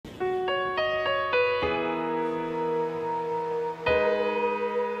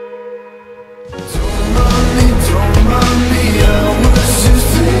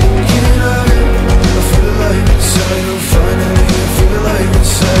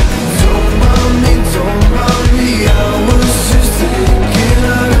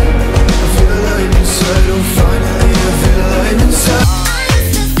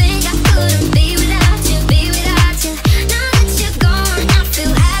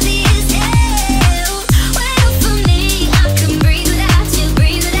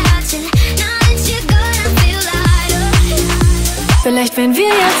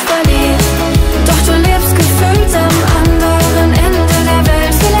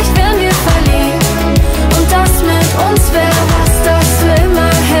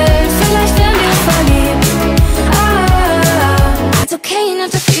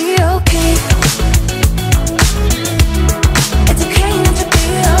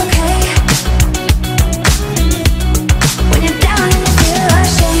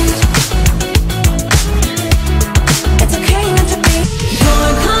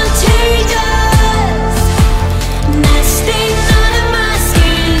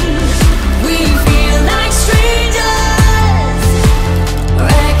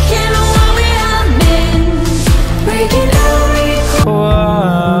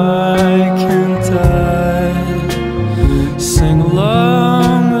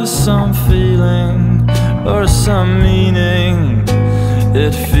some meaning.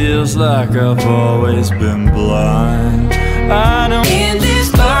 It feels like I've always been blind. I don't. In this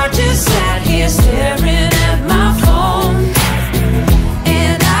bar, just sat here staring at my phone,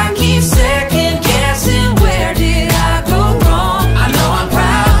 and I keep second guessing, where did I go wrong? I know I'm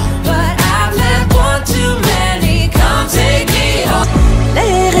proud, but I've had one too many. Come take me home.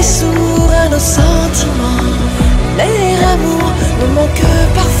 L'air est sourd à nos sentiments. L'air amour me manque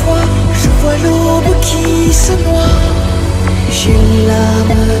parfois. Je vois l'aube qui se noie. J'ai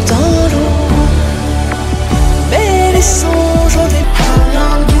l'âme dans l'eau. Mais les songes ont des... How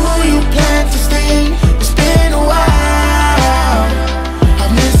long do you plan to stay? It's been a while. I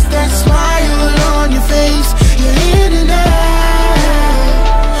miss that smile on your face. You're in and out,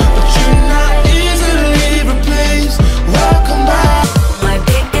 but you're not easily replaced. Welcome back. My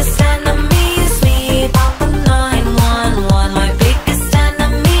biggest enemy is me, Papa 911. My biggest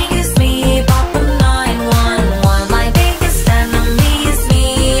enemy is me, Papa 911. My biggest enemy is me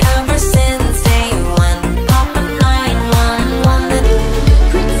ever since day one, Papa 911.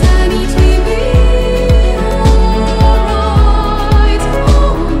 Pretending to be alright,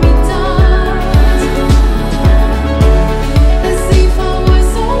 hold me tight, as if I was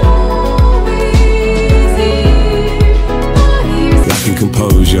so easy. Lacking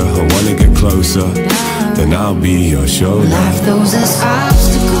composure, I wanna get closer, then I'll be your shoulder. Life throws us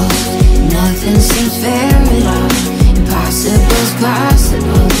obstacles, nothing seems fair at all. Impossible's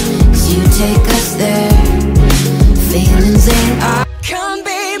possible, 'cause you take us there. Feelings ain't all. Come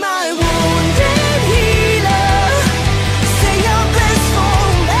be my wounded healer. Say your blissful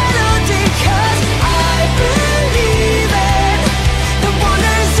melody, 'cause I believe in the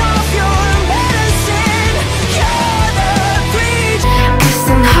wonders of your medicine. You're the breach.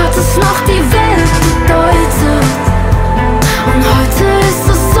 Gestern hat es noch die Welt bedeutet, und heute ist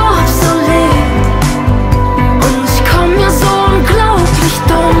es so obsolet. Und ich komm mir so unglaublich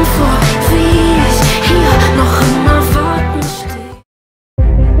dumm vor, wie ich hier noch immer warten stehe.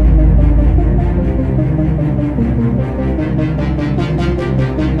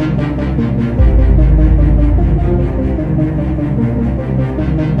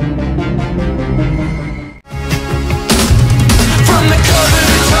 From the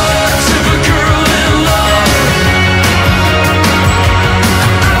covered hearts of a girl in love,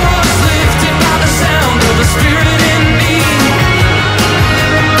 I was lifted by the sound of a spirit in me.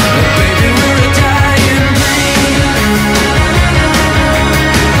 Baby, we're a dying breed.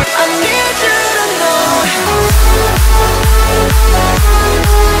 I need you to know.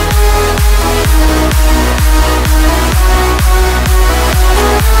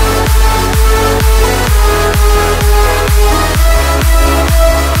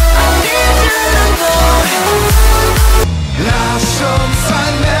 Lass uns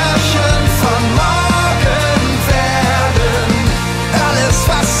ein Märchen von morgen werden. Alles,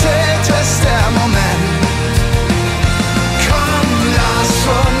 was zählt, ist der Moment. Komm, lass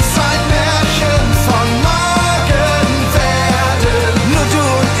uns ein Märchen von morgen werden. Nur du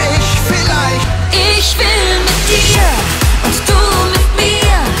und ich vielleicht. Ich will mit dir und du mit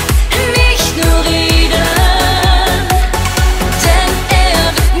mir nicht nur reden, denn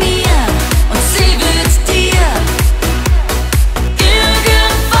wird mir und sie wird dir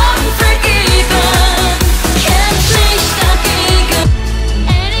irgendwann vergeben. Kämpf nicht dagegen.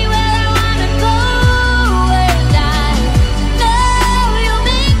 Anywhere I wanna go, and I know you'll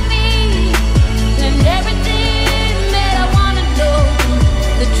meet me, and everything that I wanna know.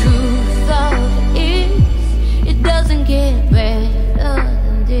 The truth of it is, it doesn't get better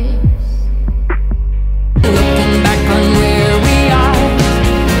than this. Looking back on where we are,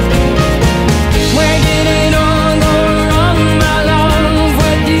 where did it all go wrong, my love?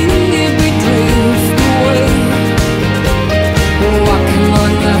 Where did we drift away? Walking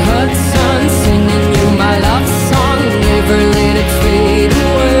on the Hudson, singing you my love song, never let it fade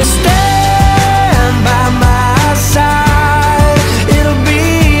away. Stand by my side, it'll be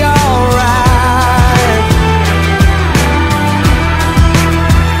alright.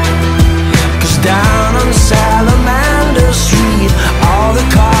 'Cause down on Salamander Street, all the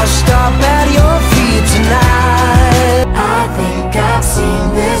cars stop at your feet tonight. I think I've seen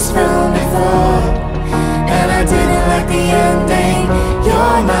this film before, and I didn't like the ending.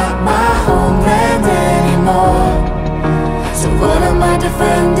 You're not my homeland anymore, so what am I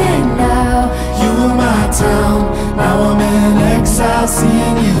defending now? You were my town, now I'm in exile,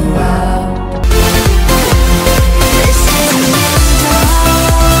 seeing you out. This is a new dawn.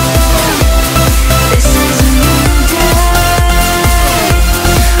 This is a new day.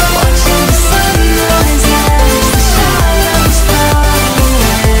 Watching the sunrise as the shadows fall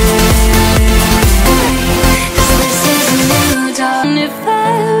away.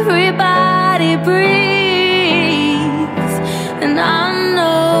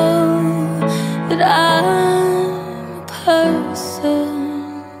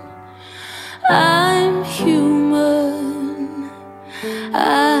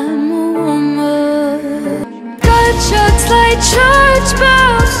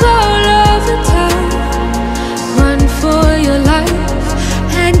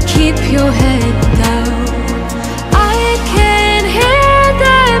 keep your head down. I can hear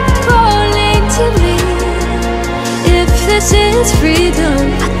them calling to me. If this is freedom,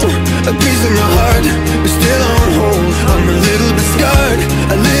 A piece of my heart is still on hold. I'm a little bit scarred,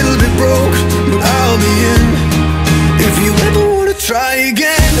 a little bit broke, but I'll be in. If you ever wanna try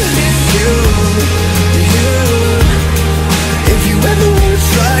again, if you ever wanna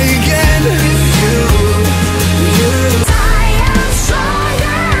try again, I am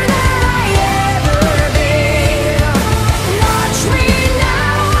stronger than I ever been. Watch me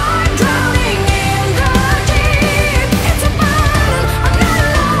now, I'm drowning in the deep. It's a battle, I'm not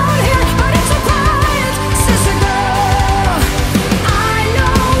alone here, but it's so quiet, sister girl. I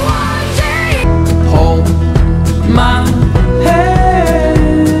know one day. Hold my hand,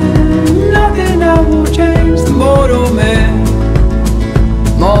 nothing I will change the mortal man,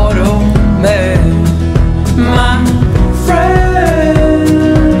 my friend.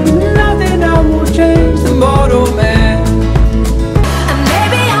 Nothing I will change the mortal man. And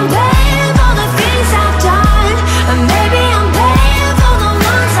maybe I'm paying for the things I've done, and maybe I'm paying for the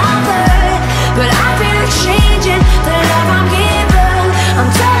ones I've hurt, but I've been exchanging the love I'm given. I'm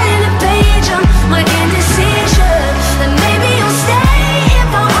turning a page on my indecision, and maybe you'll stay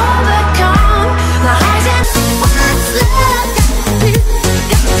if I overcome the highs and what's left.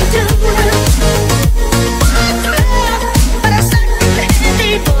 Got to do it. What's left? But I suck at the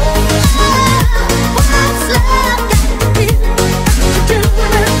people. What's left?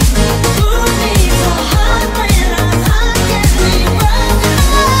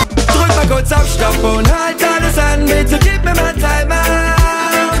 drück mal kurz auf Stopp und halt alles an, bitte gib mir mal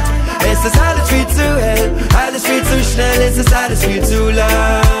Timeout. Es ist alles viel zu hell, alles viel zu schnell, es ist alles viel zu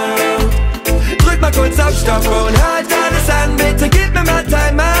laut. Drück mal kurz auf Stopp und halt alles an, bitte gib mir mal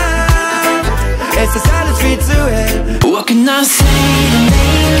Timeout. Es ist alles viel zu hell. What can I say to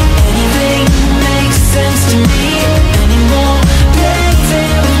make anything make sense to me anymore? Play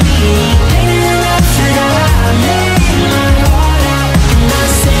fair with me, painting the raps that I made my heart out. What can I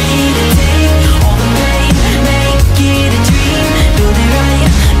say to take all the pain, make it a dream, build it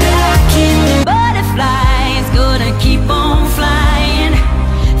right back in the Butterflies gonna keep on flying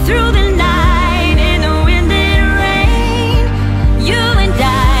through the night in the wind and rain. You and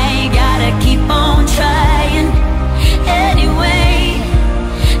I gotta keep on trying anyway,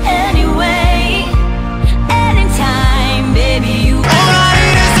 anytime, baby. You All I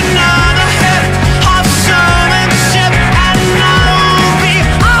need is another hit of showmanship, and I'll be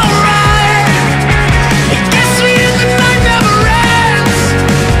alright. It gets me in the night never ends,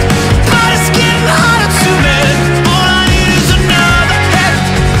 but it's getting harder to mend. All I need is another hit.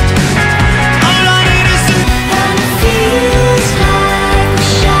 All I need is and it feels like we're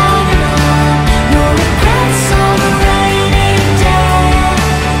shining on. No regrets on a rainy day,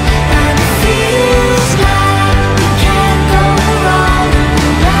 and it feels like we can't go wrong.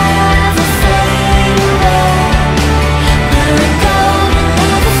 Never fade away. We're golden.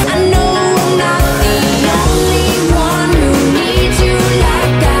 I know I'm not the only one who needs you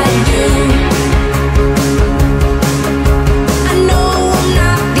like I do. I know I'm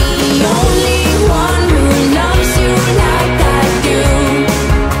not the only one who loves you like I do.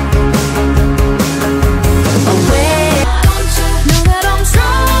 Away. Don't you know that I'm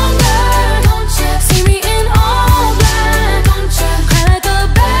stronger? Don't you see me in all black? Don't you cry like a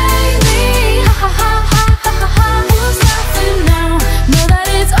baby? Ha ha ha ha ha ha ha. Who's laughing now? Know that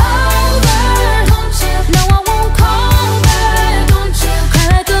it's over. Don't you know I won't come back? Don't you cry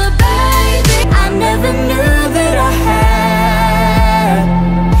like a baby? I never knew that I had.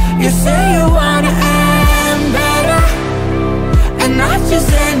 You say you wanna end better, and not just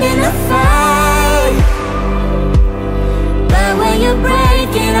end in a fight. But when you're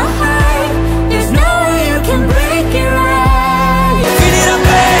breaking a heart, there's no way you can break it right. Finirà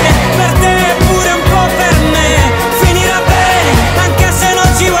bene per te e pure un po' per me. Finirà bene anche se non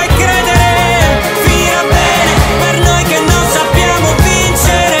ci vuoi credere. Finirà bene per noi che non sappiamo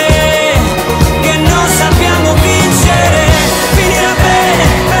vincere, che non sappiamo vincere. Finirà bene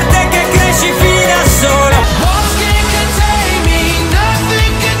per te che cresci fino da sola. walls can't contain me,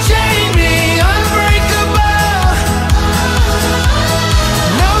 nothing can chain me, unbreakable.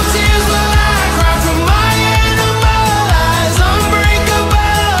 No tears will I cry from my animal eyes, unbreakable.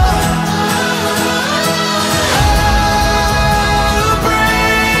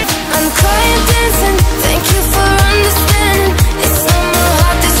 I'm crying, dancing, thank you for understanding. It's not my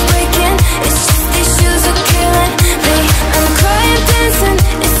heart that's breaking, it's just these shoes are killing me. I'm crying, dancing,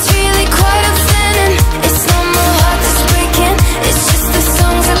 it's really quite upsetting. It's not my heart that's breaking, it's just the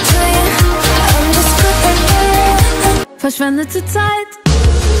songs I'm playing. I'm just crying, verschwendete Zeit.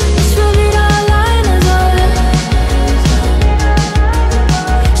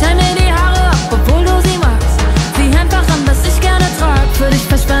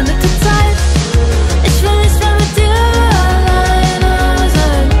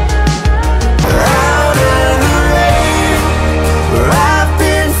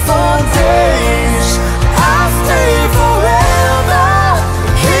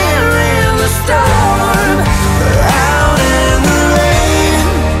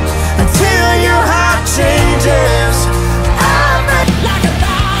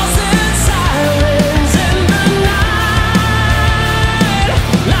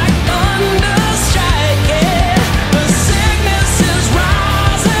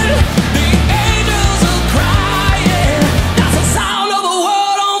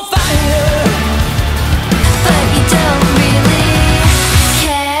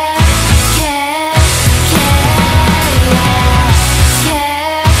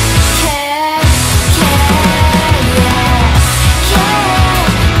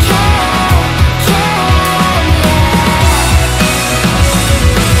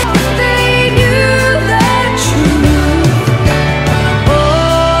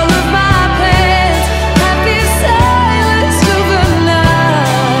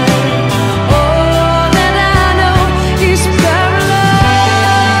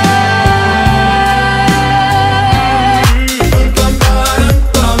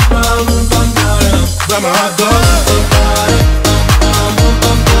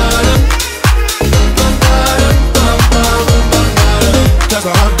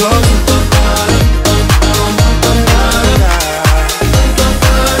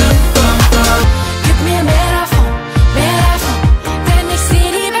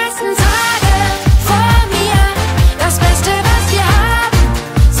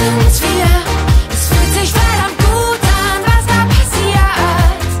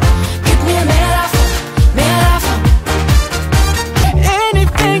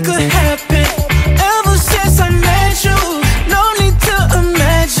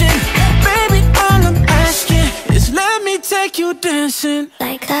 dancing.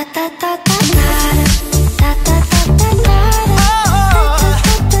 Like da da da da da da da da da da.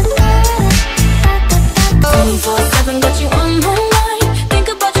 24/7 got you on my mind. Think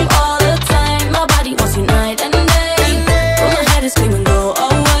about you all the time. My body wants you night and day. But my head is screaming, go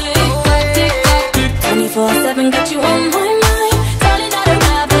away. 24/7 got you on my mind. Darling, I don't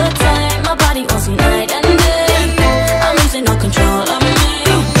have the time. My body wants you night and day. I'm losing all control of me.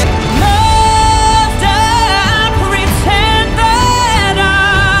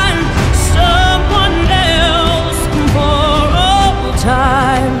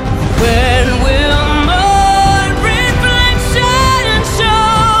 Time. When will my reflection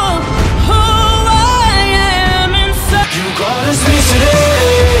show who I am inside? You got us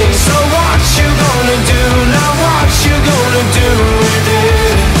listening, so what you gonna do? Now what you gonna do with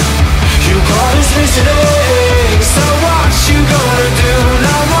it? You got us listening, so what you gonna do?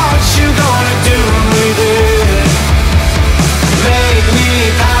 Now what you gonna do with it? Make me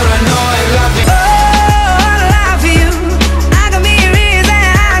paranoid, love me.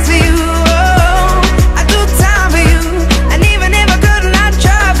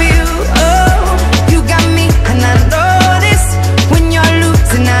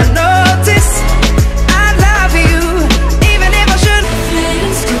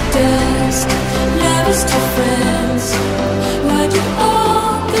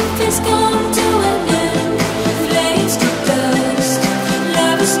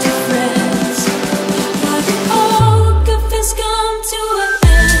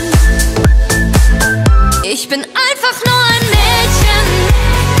 Ich bin einfach nur ein Mädchen,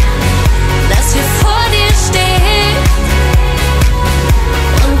 das hier vor dir steht.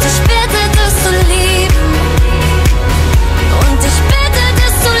 Und ich bitte, das zu lieben. Und ich bitte,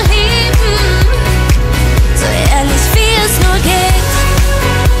 das zu lieben. So ehrlich, wie es nur geht.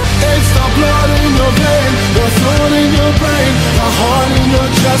 It's the blood in your vein, the thought in your brain, the heart in your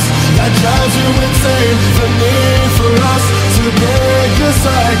chest that drives you insane. The need for us to break the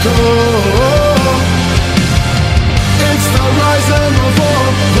cycle. It's the rise and the fall,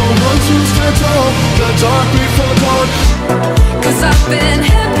 the ones who's control, the dark before dawn. 'Cause I've been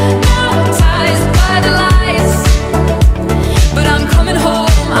hypnotized by the lies. But I'm coming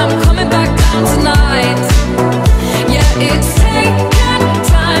home, I'm coming back down tonight. Yeah, it's taken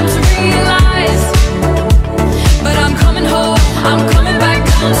time to realize. But I'm coming home, I'm coming back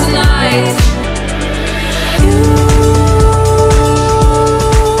down tonight.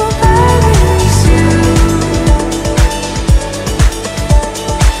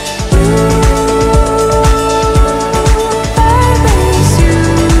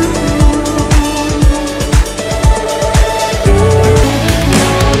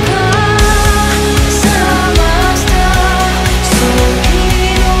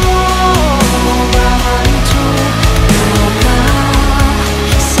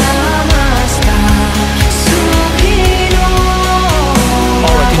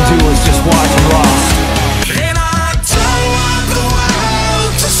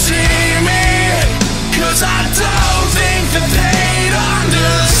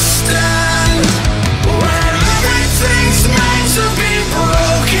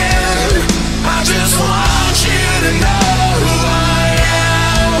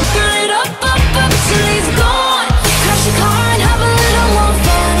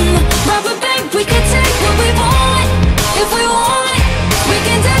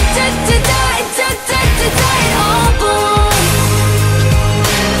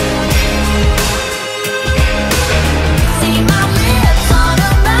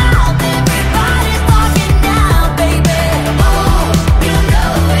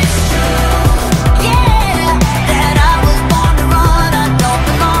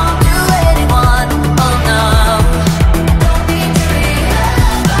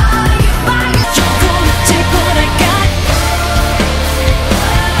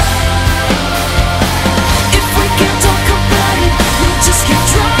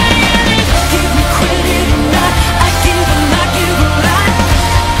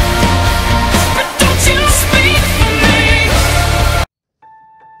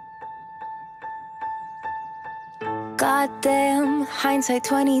 Goddamn, hindsight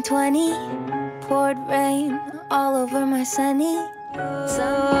 2020 poured rain all over my sunny. So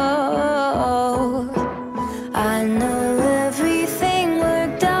I know everything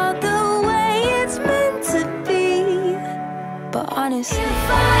worked out the way it's meant to be. But honestly, if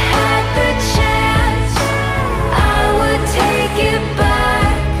I had the chance, I would take it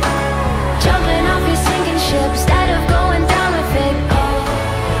back. Jumping off your sinking ship instead of going down with it. Oh,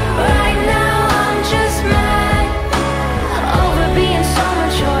 right now I'm just mad over being so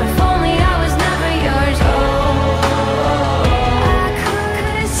mature. If only I was never yours. Oh, I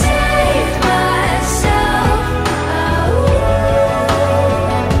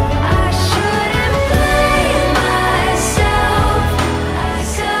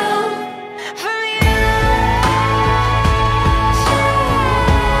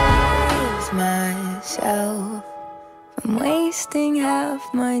wasting half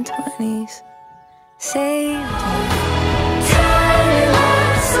my 20s. Saved time,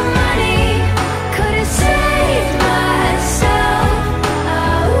 lots of money.